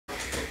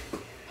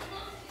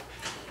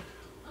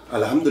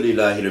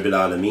Alhamdulillahi Rabbil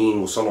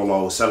Alameen wa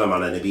sallallahu wa sallam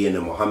ala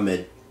nabiyyina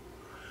Muhammad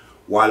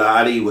wa ala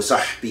alihi wa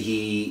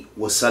sahbihi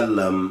wa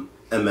sallam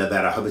amma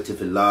ba'da habati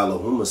fillah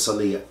Allahumma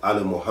salli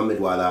ala Muhammad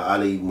wa ala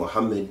ali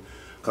Muhammad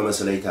kama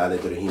sallaita ala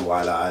Ibrahim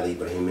wa ala ali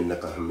Ibrahim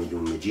innaka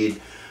Hamidum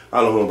Majid.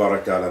 Allahumma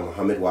barik ala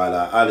Muhammad wa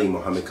ala ali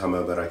Muhammad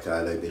kama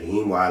barakta ala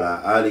Ibrahim wa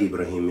ala ali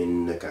Ibrahim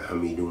innaka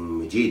Hamidum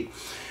Majid.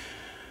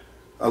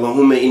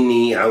 Allahumma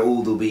inni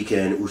a'udhu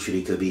bika an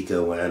ushrika bika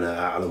wa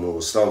ana a'lamu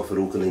wa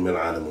astaghfiruka liman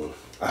a'lamu.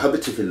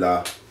 Ahabati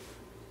fillah,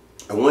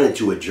 I wanted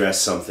to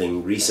address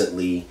something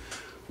recently.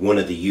 One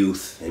of the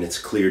youth, and it's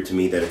clear to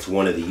me that it's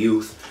one of the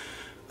youth,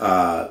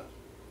 called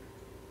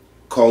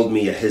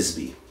me a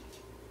Hizbi.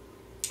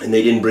 And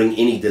they didn't bring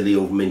any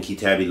dalil min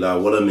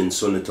kitabillah, wala min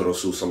sunnat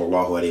Rasul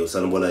sallallahu alayhi wa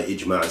sallam, wala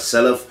ijma'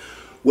 salaf,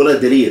 wala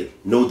dalil,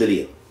 no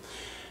dalil.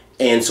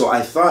 And so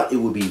I thought it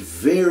would be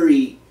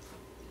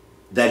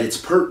that it's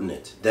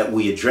pertinent that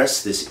we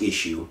address this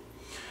issue,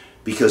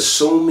 because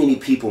so many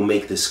people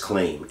make this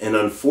claim, and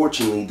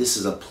unfortunately this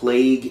is a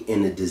plague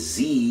and a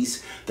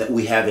disease that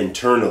we have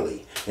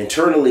internally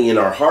in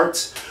our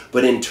hearts,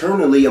 but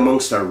internally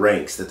amongst our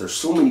ranks, that there's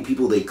so many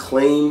people, they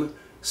claim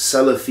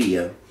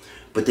Salafiyya,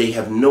 but they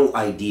have no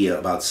idea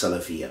about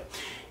Salafiyya.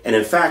 And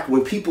in fact,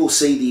 when people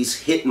say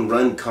these hit and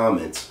run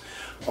comments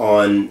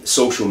on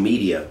social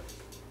media,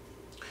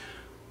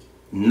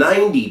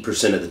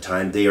 90% of the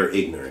time they are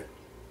ignorant.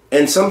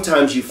 And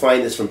sometimes you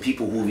find this from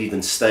people who've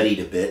even studied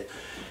a bit,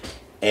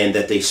 and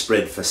that they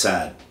spread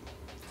fasad.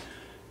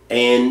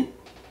 And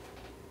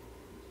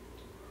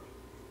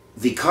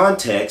the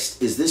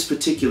context is this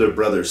particular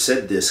brother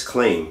said this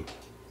claim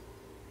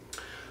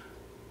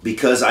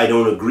because I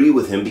don't agree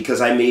with him,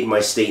 because I made my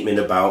statement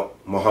about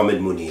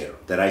Muhammad Muneer,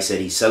 that I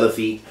said he's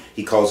Salafi,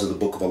 he calls it the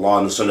Book of Allah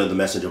and the Sunnah of the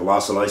Messenger of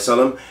Allah sallallahu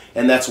alaihi wasallam,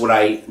 and that's what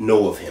I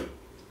know of him.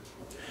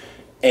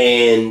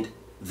 And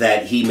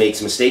that he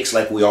makes mistakes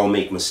like we all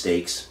make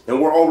mistakes,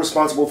 and we're all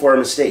responsible for our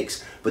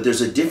mistakes. But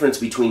there's a difference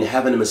between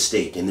having a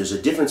mistake, and there's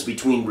a difference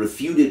between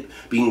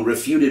being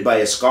refuted by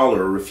a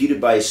scholar or refuted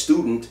by a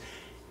student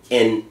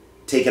and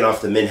taken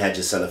off the minhaj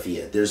of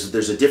Salafiyya.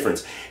 There's a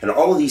difference. And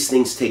all of these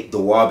things take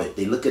dawabit.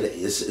 They look at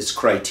it as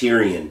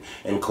criterion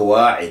and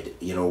qawaid,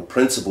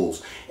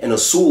 principles and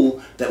usul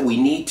that we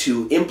need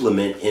to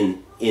implement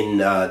in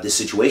this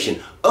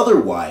situation.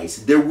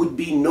 Otherwise, there would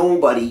be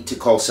nobody to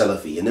call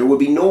Salafi, and there would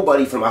be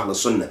nobody from Ahl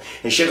Sunnah.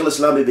 And Shaykh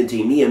al-Islam ibn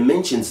Taymiyyah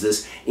mentions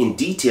this in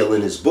detail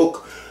in his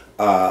book,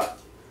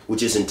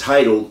 which is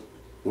entitled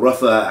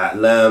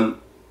Raafidah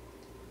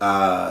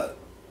Shia.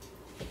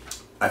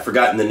 I've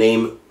forgotten the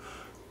name.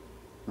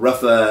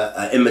 Raafidah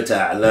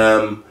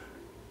A'lam,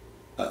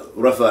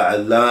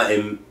 Raafidah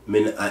A'lam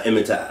min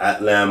A'immat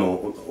A'lam,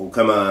 or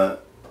kama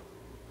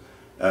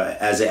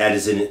as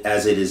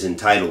it is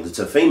entitled. It's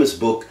a famous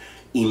book.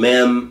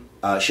 Imam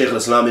Shaykh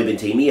al-Islam ibn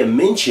Taymiyyah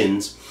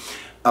mentions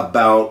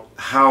about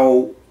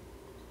how,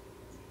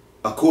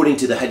 according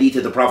to the Hadeeth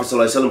of the Prophet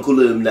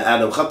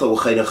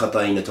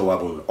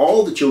ﷺ,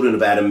 all the children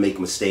of Adam make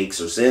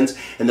mistakes or sins,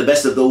 and the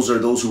best of those are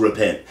those who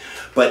repent.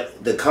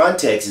 But the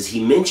context is,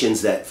 he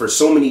mentions that for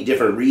so many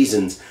different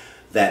reasons,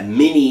 that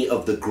many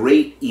of the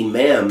great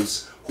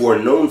imams who are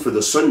known for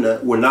the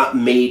Sunnah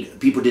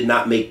people did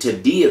not make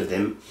tabdi of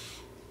them,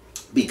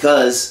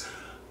 because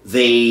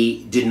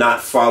they did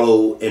not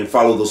follow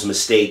those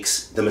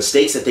mistakes, the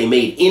mistakes that they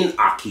made in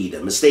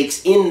Aqidah,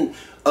 mistakes in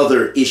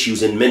other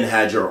issues in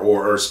minhaj,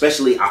 or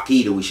especially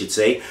Aqidah, we should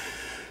say,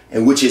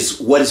 and which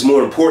is what is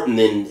more important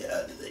than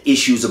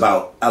issues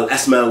about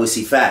al-asma wa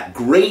sifat.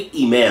 Great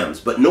imams,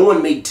 but no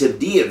one made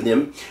tabdi of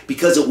them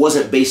because it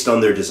wasn't based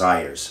on their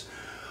desires.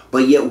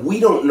 But yet we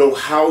don't know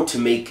how to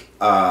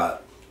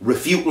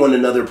refute one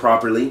another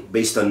properly,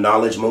 based on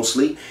knowledge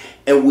mostly,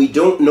 and we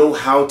don't know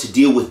how to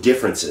deal with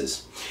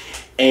differences.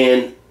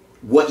 And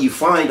what you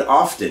find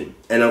often,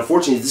 and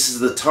unfortunately this is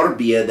the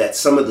tarbiyah that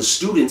some of the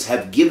students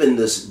have given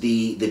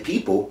the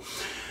people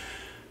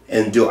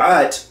and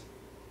du'at,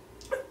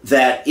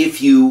 that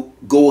if you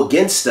go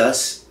against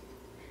us,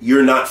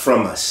 you're not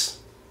from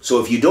us. So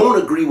if you don't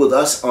agree with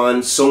us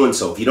on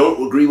so-and-so, if you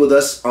don't agree with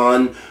us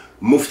on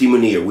Mufti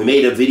Muneer, we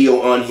made a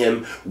video on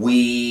him,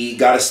 we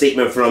got a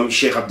statement from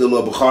Sheikh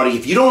Abdullah Bukhari,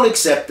 if you don't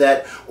accept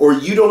that, or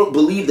you don't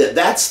believe that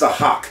that's the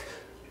haqq,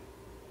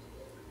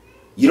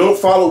 you don't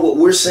follow what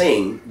we're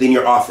saying, then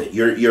you're off it.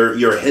 You're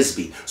a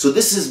Hizbi. So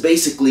this is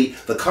basically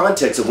the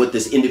context of what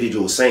this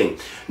individual is saying.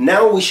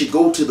 Now we should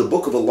go to the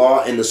Book of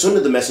Allah and the Sunnah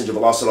of the Messenger of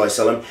Allah sallallahu alaihi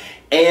wasallam,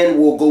 and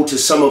we'll go to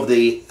some of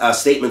the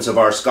statements of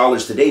our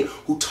scholars today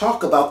who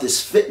talk about this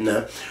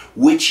fitna,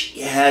 which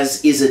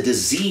is a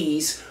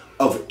disease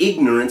of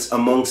ignorance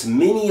amongst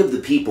many of the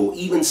people,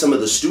 even some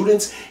of the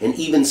students and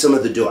even some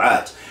of the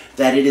du'at,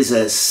 that it is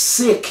a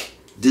sick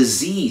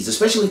disease,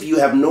 especially if you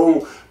have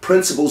no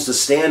principles to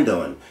stand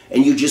on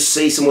and you just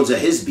say someone's a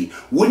Hizbi.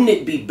 Wouldn't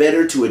it be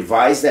better to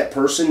advise that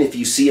person if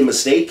you see a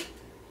mistake?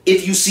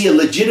 If you see a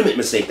legitimate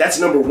mistake, that's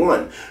number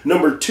one.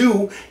 Number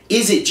two,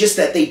 is it just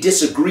that they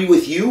disagree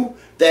with you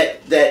that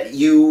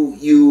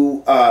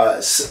you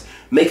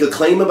make a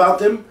claim about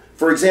them?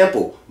 For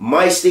example,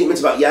 my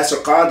statements about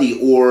Yasir Qadi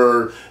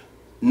or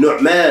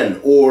Nu'man,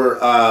 or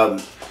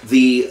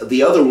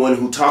the other one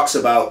who talks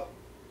about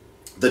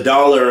the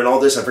dollar and all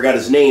this, I forgot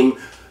his name,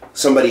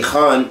 somebody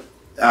Khan,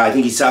 I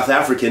think he's South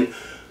African,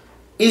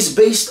 is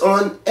based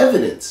on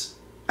evidence.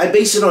 I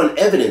base it on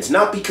evidence,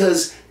 not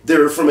because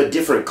they're from a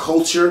different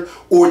culture,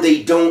 or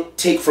they don't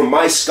take from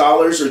my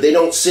scholars, or they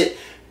don't sit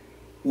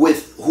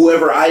with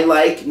whoever I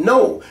like.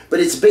 No, but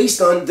it's based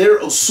on their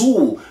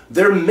usul,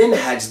 their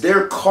minhaj,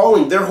 their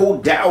calling, their whole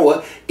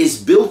da'wah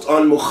is built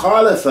on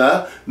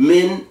mukhalafa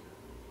min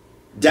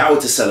da'wah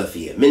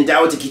salafiyya, min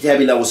da'wah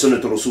kitabillah wa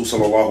sunnat rasul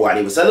sallallahu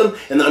alayhi wa sallam,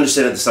 and the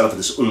understanding of the salaf of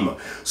this ummah.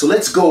 So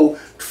let's go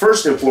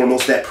first and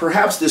foremost that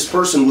perhaps this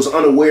person was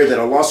unaware that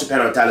Allah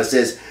subhanahu wa ta'ala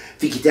says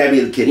fi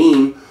kitabil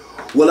kareem,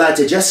 وَلَا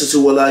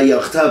تَجَسَّسُوا وَلَا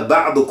يَغْتَابْ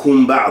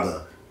بَعْضُكُمْ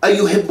بَعْضًا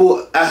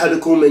أَيُحِبُّ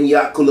أَحَدُكُمْ أَنْ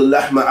يَأْكُلَ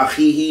اللَّحْمَ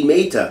أَخِيهِ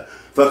مَيْتًا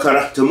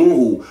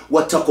فَكَرَهْتُمُوهُ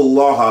وَاتَّقُوا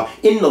اللَّهَ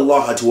إِنَّ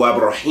اللَّهَ تَوَّابٌ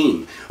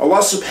رَحِيمٌ. Allah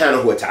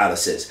subhanahu wa ta'ala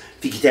says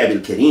fi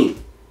kitabil kareem,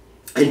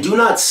 and do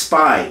not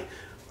spy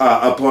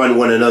upon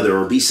one another,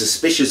 or be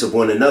suspicious of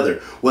one another.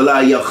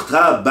 وَلَا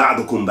يَغْتَابْ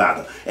بَعْضُكُمْ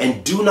بَعْضًا,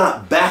 and do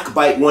not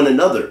backbite one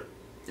another.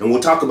 And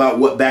we'll talk about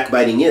what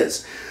backbiting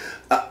is.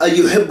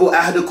 أَيُحِبُّ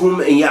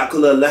أَحَدُكُمْ أَنْ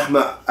يَأْكُلَ لَحْمَ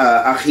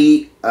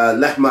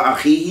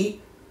أَخِيهِ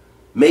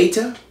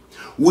مَيْتًا.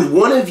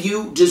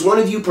 Does one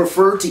of you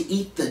prefer to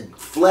eat the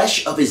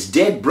flesh of his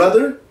dead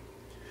brother?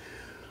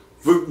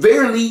 For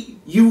verily,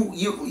 you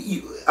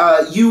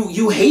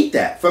hate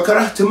that.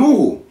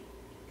 فَكَرَهْتُمُوهُ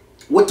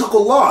وَاتَّقُوا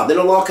اللَّهَ. Then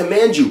Allah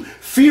commands you,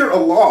 fear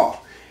Allah,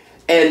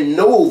 and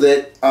know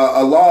that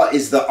Allah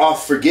is the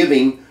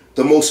oft-forgiving,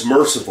 the most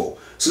merciful.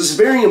 So it's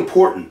very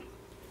important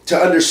to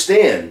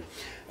understand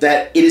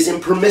that it is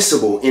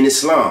impermissible in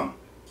Islam.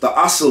 The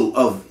asl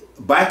of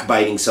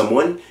backbiting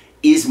someone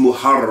is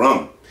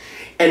muharram.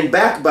 And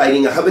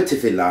backbiting,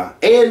 ahabatifillah,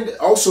 and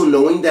also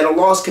knowing that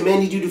Allah has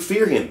commanded you to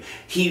fear Him.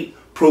 He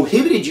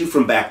prohibited you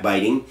from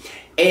backbiting,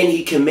 and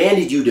He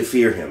commanded you to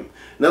fear Him.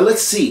 Now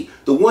let's see,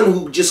 the one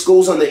who just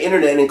goes on the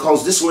internet and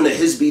calls this one a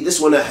Hizbi, this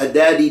one a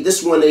Hadeeth,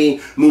 this one a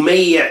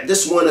Muneer,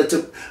 this one a,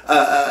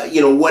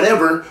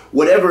 whatever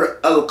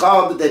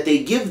al-qab that they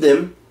give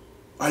them,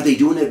 are they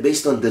doing it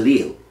based on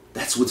dalil?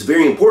 That's what's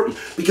very important,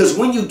 because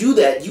when you do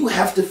that, you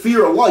have to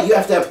fear Allah. You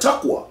have to have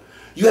taqwa.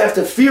 You have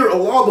to fear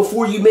Allah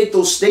before you make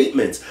those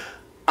statements.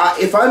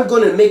 If I'm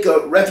going to make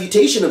a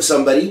refutation of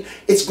somebody,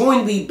 it's going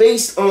to be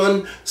based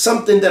on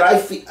something that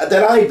I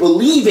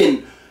believe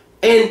in,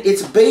 and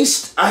it's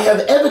based, I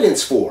have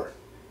evidence for.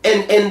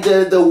 And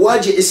the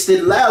wajh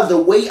istidlal, the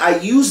way I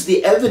use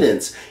the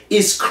evidence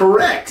is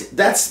correct.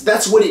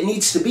 That's what it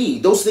needs to be.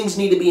 Those things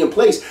need to be in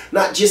place,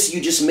 not just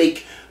you just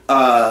make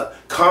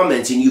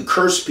comments and you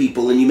curse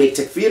people and you make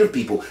takfir of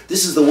people.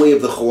 This is the way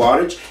of the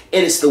Khawaarij,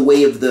 and it's the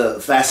way of the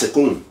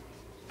fasiqun.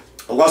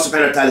 Allah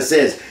subhanahu wa ta'ala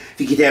says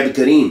في كتاب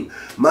الكريم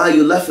ما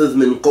يلفظ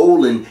من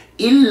قول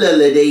إلا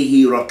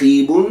لديه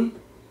رقيب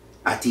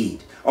عتيد.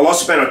 Allah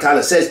subhanahu wa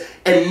ta'ala says,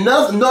 and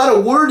not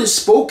a word is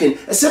spoken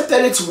except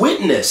that it's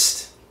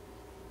witnessed.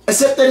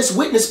 Except that it's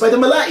witnessed by the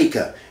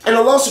malaika. And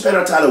Allah subhanahu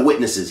wa ta'ala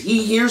witnesses.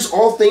 He hears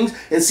all things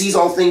and sees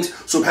all things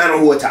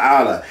subhanahu wa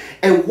ta'ala.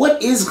 And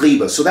what is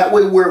ghibah? So that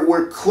way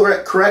we're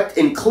correct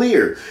and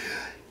clear.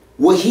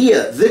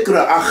 وَهِيَ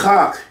ذِكْرَ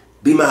أَخَاكَ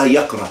بِمَا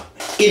يَقْرَأ.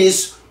 It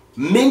is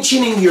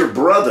mentioning your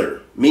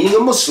brother, meaning a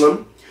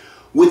Muslim,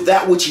 with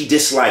that which he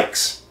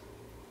dislikes.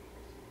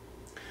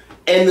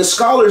 And the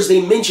scholars,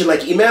 they mention,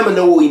 like Imam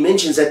Nawawi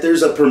mentions, that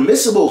there's a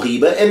permissible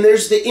ghibah and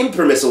there's the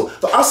impermissible.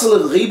 The asl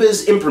of ghibah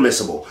is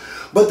impermissible.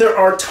 But there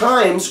are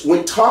times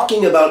when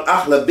talking about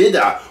Ahl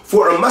Bid'ah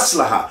for a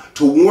maslaha,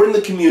 to warn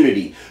the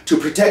community, to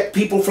protect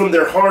people from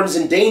their harms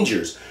and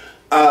dangers,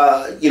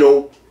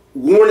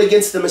 warn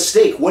against the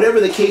mistake, whatever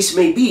the case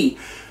may be,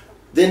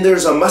 then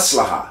there's a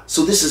maslaha.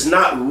 So this is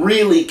not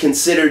really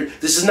considered,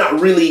 this is not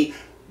really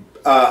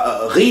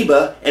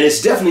ghibah, and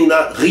it's definitely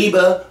not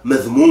ghibah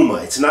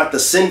madhmuma. It's not the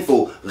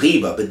sinful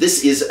ghibah, but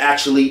this is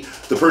actually,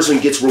 the person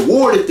gets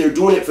reward if they're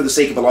doing it for the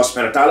sake of Allah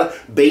subhanahu wa ta'ala,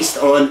 based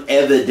on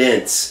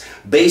evidence,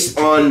 based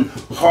on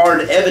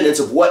hard evidence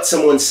of what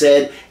someone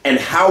said and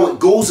how it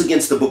goes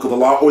against the book of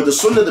Allah or the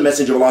sunnah of the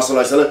messenger of Allah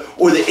sallallahu alaihi wasallam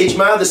or the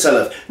ijma of the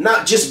salaf,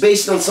 not just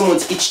based on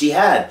someone's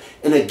ijtihad.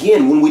 And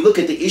again, when we look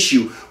at the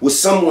issue with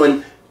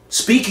someone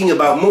speaking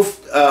about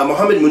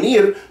Muhammad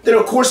Muneer, then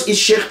of course it's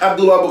Sheikh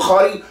Abdullah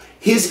Bukhari,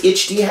 his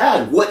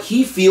ijtihad, what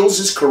he feels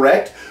is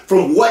correct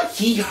from what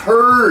he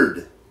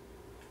heard.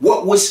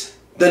 What was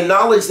the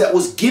knowledge that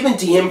was given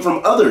to him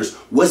from others?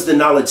 Was the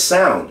knowledge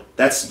sound?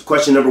 That's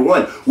question number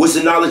one. Was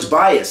the knowledge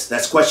biased?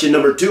 That's question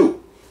number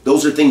two.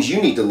 Those are things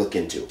you need to look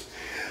into.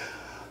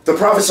 The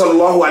Prophet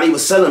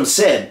ﷺ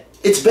said,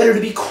 it's better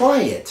to be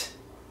quiet.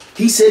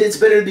 He said it's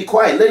better to be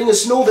quiet, letting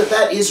us know that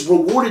that is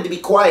rewarded, to be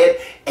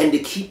quiet and to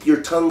keep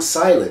your tongue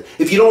silent.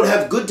 If you don't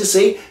have good to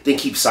say, then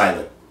keep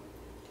silent.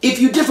 If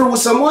you differ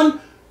with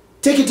someone,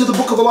 take it to the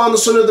book of Allah and the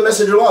sunnah of the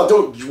messenger of Allah.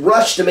 Don't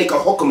rush to make a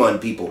hukum on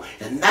people.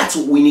 And that's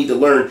what we need to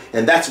learn,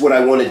 and that's what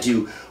I wanted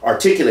to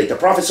articulate. The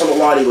Prophet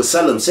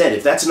ﷺ said,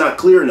 if that's not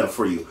clear enough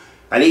for you,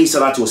 alayhi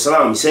salatu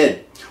wasalam, he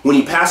said, when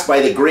he passed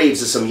by the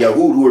graves of some Yahud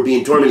who were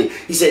being tormented,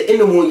 he said,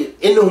 إِنَّهُمْ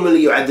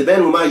لِيُعَذِّبَانْ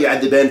وَمَا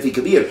يُعَذِّبَانْ فِي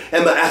كَبِيرٍ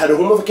أَمَّا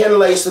أَحَدُهُمَا فَكَانَ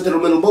لَا يَسْتَتِرُ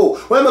مِنَ الْبَوْلِ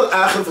وَأَمَّا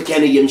الْآخَرُ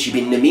فَكَانَ يَمْشِي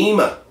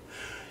بِالنَّمِيمَةِ.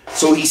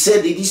 So he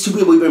said that these two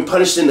people have been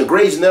punished in the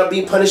graves, and they're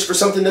being punished for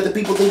something that the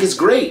people think is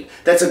great.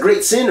 That's a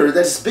great sin, or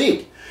that's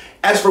big.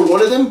 As for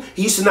one of them,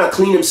 he used to not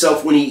clean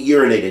himself when he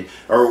urinated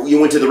or he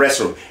went to the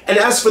restroom. And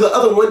as for the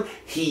other one,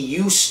 he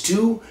used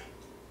to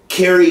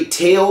carry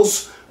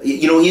tales.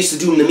 You know, he used to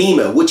do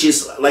namima, which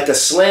is like a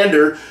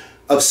slander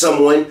of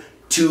someone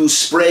to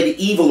spread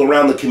evil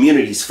around the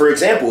communities. For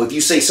example, if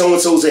you say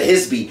so-and-so is a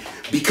Hizbi,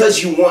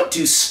 because you want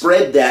to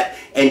spread that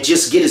and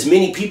just get as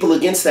many people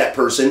against that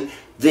person,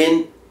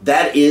 then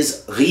that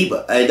is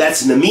ghiba, and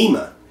that's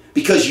namima.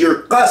 Because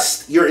your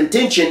qasd, your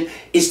intention,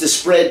 is to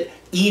spread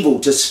evil,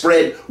 to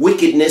spread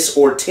wickedness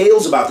or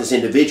tales about this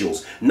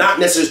individuals, not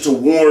necessarily to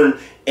warn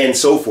and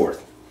so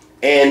forth.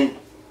 And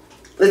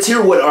let's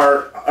hear what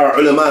our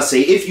ulama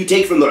say. If you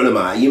take from the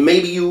ulama,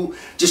 maybe you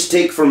just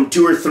take from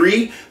 2 or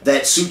 3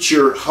 that suit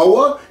your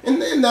hawa,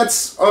 and then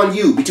that's on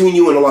you, between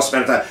you and Allah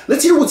subhanahu wa ta'ala.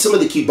 Let's hear what some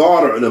of the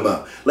kibar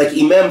ulama, like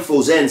Imam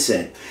Fawzan,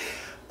 said.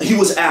 He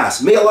was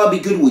asked, may Allah be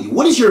good with you,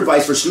 what is your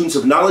advice for students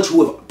of knowledge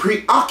who have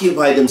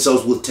preoccupied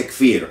themselves with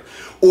takfir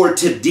or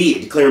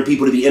tabdi', declaring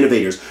people to be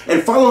innovators,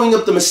 and following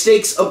up the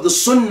mistakes of the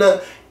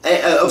Sunnah,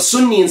 of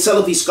Sunni and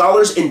Salafi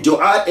scholars and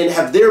du'at, and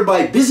have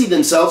thereby busied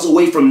themselves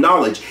away from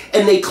knowledge,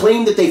 and they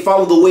claim that they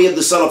follow the way of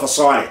the Salaf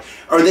as-Salih,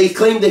 or they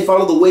claim they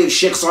follow the way of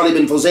Sheikh Salih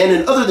bin Fawzan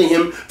and other than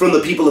him from the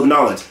people of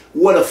knowledge.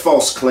 What a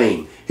false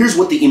claim. Here's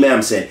what the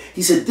Imam said.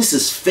 He said, this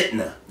is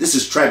fitna, this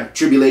is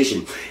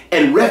tribulation,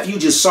 and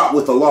refuge is sought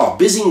with Allah,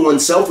 busying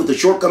oneself with the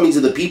shortcomings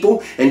of the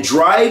people and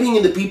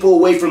driving the people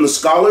away from the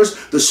scholars,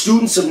 the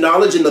students of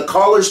knowledge, and the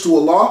callers to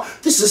Allah.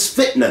 This is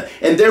fitna,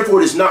 and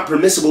therefore it is not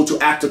permissible to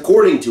act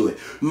according to it,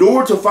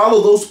 nor to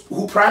follow those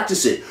who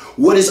practice it.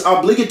 What is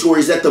obligatory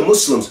is that the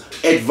Muslims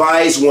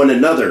advise one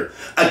another.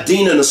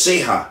 Ad-din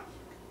nasiha.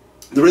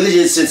 The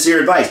religion is sincere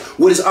advice.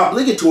 What is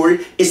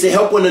obligatory is to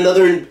help one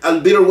another in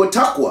al-birr wa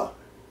taqwa,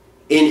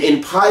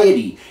 in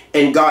piety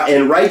and God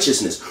and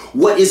righteousness.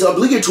 What is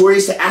obligatory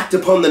is to act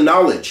upon the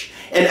knowledge.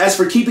 And as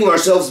for keeping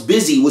ourselves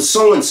busy with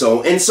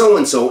so-and-so and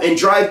so-and-so and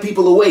drive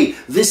people away,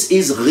 this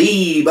is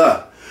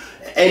ghiba.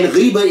 And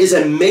ghiba is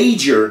a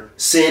major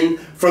sin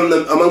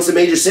amongst the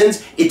major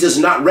sins. It does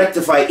not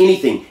rectify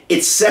anything.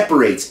 It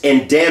separates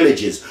and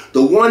damages.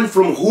 The one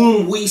from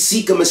whom we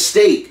see a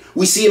mistake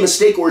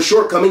or a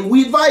shortcoming,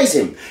 we advise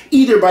him,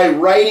 either by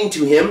writing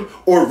to him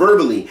or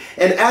verbally.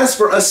 And as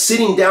for us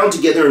sitting down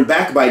together and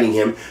backbiting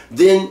him,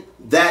 then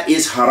that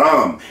is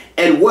haram.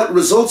 And what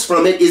results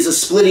from it is a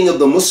splitting of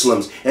the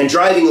Muslims and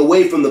driving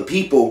away from the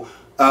people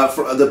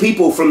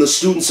from the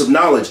students of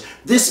knowledge.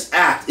 This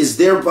act is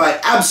thereby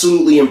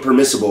absolutely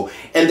impermissible,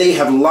 and they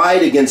have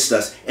lied against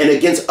us and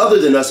against other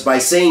than us by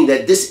saying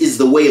that this is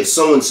the way of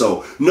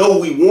so-and-so. No,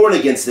 we warn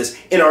against this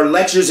in our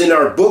lectures, in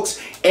our books,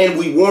 and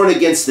we warn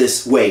against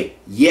this way.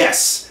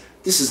 Yes,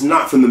 this is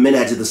not from the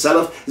minhaj of the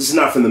Salaf. This is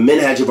not from the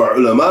minhaj of our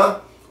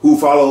ulama who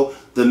follow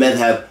the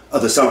madhab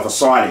of the Salaf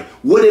as-Salih.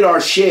 What did our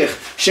Sheikh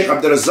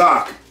Abdul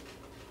Razak,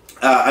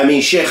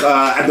 Sheikh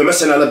Abdul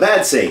Muhsin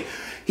Al-Abad say?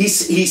 He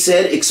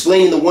said,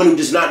 explaining the one who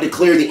does not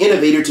declare the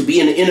innovator to be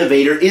an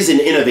innovator is an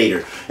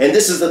innovator. And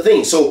this is the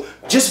thing. So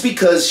just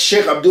because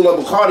Sheikh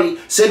Abdullah Bukhari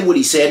said what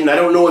he said, and I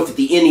don't know if at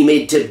the end he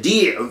made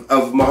tabdi'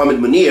 of Muhammad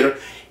Muneer,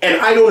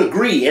 and I don't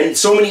agree, and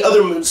so many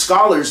other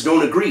scholars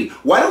don't agree.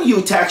 Why don't you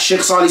attack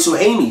Sheikh Salih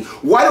Suhaimi?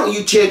 Why don't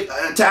you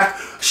attack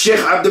Sheikh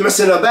Abdul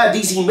Muhsin Al-Abad?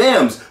 These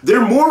imams,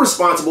 they're more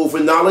responsible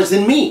for knowledge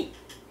than me.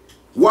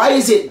 Why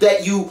is it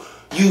that you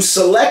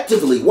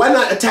selectively, why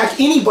not attack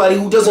anybody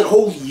who doesn't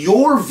hold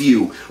your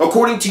view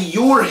according to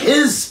your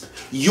hizb,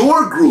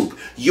 your group,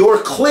 your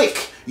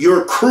clique,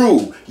 your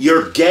crew,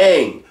 your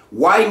gang?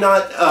 Why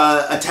not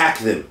attack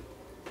them?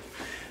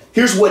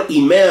 Here's what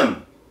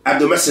Imam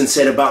Abdul Muhsin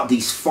said about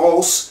these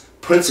false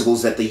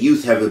principles that the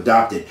youth have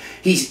adopted.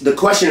 The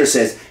questioner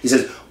says, he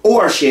says, "O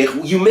our Sheikh,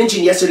 you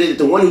mentioned yesterday that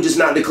the one who does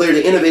not declare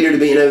the innovator to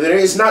be an innovator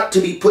is not to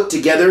be put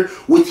together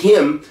with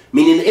him,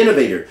 meaning the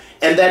innovator,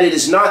 and that it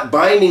is not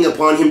binding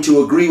upon him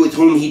to agree with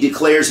whom he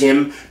declares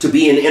him to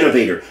be an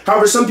innovator.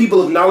 However, some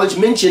people of knowledge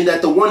mention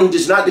that the one who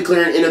does not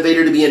declare an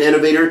innovator to be an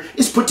innovator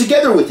is put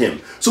together with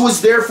him. So is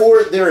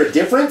therefore there a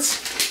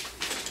difference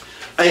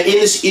in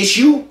this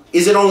issue?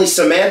 Is it only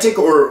semantic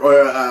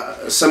or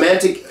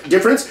semantic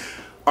difference?"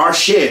 Our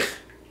Sheikh,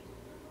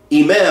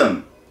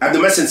 Imam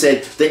Abdul Muhsin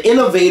said, the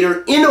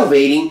innovator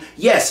innovating,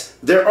 yes,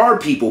 there are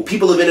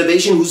people of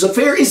innovation whose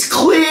affair is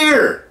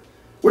clear.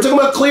 We're talking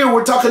about clear.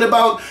 We're talking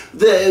about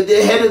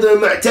the head of the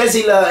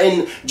Mu'tazila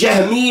and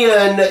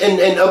Jahmiyyah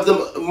and of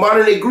the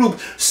modern day group,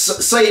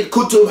 Sayyid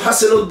Qutb,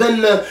 Hassan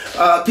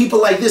al-Banna,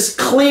 people like this,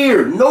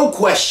 clear, no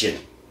question.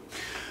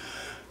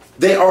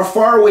 They are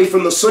far away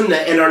from the Sunnah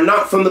and are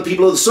not from the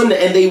people of the Sunnah,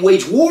 and they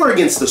wage war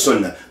against the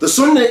Sunnah. The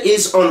Sunnah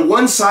is on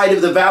one side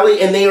of the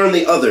valley and they are on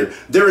the other.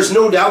 There is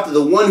no doubt that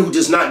the one who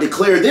does not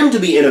declare them to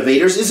be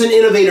innovators is an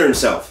innovator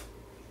himself.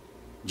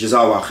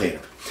 Jazakallah khair.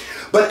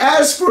 But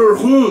as for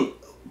whom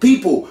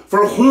people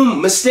for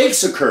whom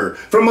mistakes occur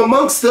from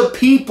amongst the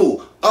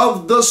people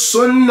of the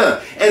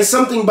Sunnah, and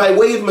something by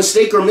way of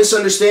mistake or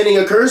misunderstanding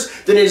occurs,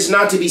 then it is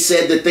not to be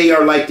said that they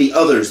are like the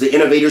others, the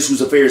innovators whose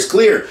affair is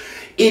clear.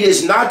 It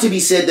is not to be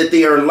said that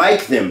they are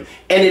like them,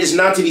 and it is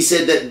not to be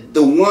said that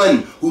the one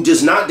who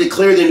does not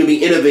declare them to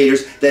be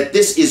innovators, that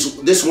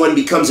this one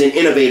becomes an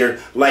innovator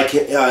like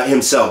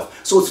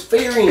himself. So it's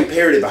very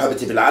imperative,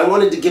 I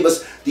wanted to give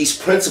us these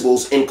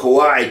principles in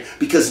Khawaarij,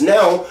 because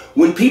now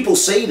when people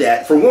say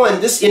that, for one,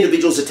 this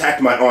individual's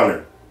attacked my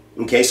honor.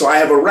 Okay, so I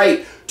have a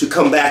right to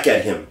come back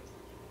at him.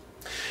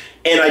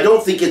 And I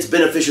don't think it's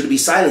beneficial to be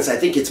silenced. I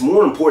think it's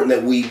more important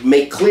that we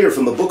make clear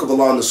from the Book of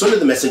Allah and the Sunnah of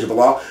the Messenger of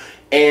Allah,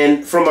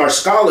 and from our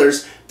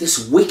scholars,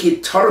 this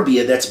wicked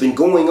tarbiyah that's been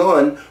going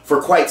on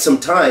for quite some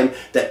time,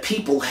 that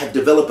people have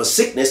developed a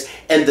sickness,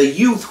 and the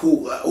youth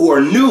who are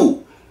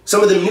new,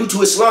 some of them new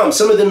to Islam,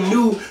 some of them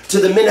new to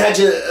the Minhaj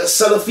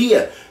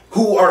Salafiyah,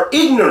 who are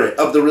ignorant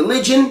of the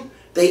religion,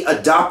 they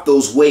adopt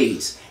those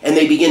ways, and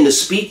they begin to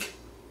speak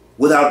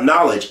without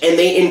knowledge, and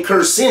they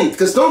incur sin.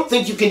 Because don't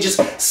think you can just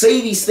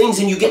say these things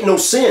and you get no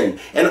sin.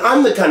 And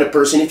I'm the kind of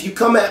person, if you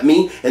come at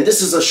me, and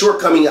this is a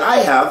shortcoming I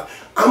have,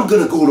 I'm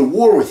going to go to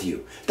war with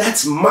you.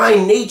 That's my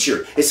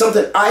nature. It's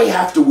something I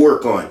have to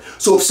work on.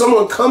 So if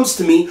someone comes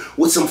to me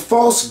with some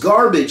false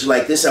garbage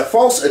like this, a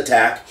false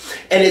attack,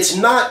 and it's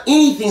not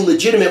anything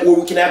legitimate where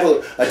we can have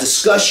a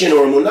discussion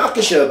or a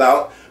munakasha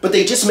about, but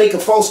they just make a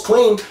false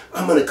claim,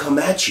 I'm going to come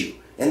at you.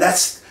 And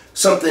that's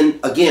something,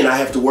 again, I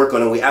have to work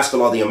on, and we ask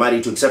Allah the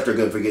Almighty to accept our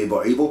good and forgive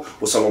our evil.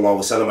 Wa sallallahu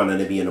wa sallam ala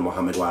nabiyyina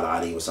Muhammad wa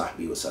ala alihi wa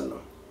sahbihi wa sallam.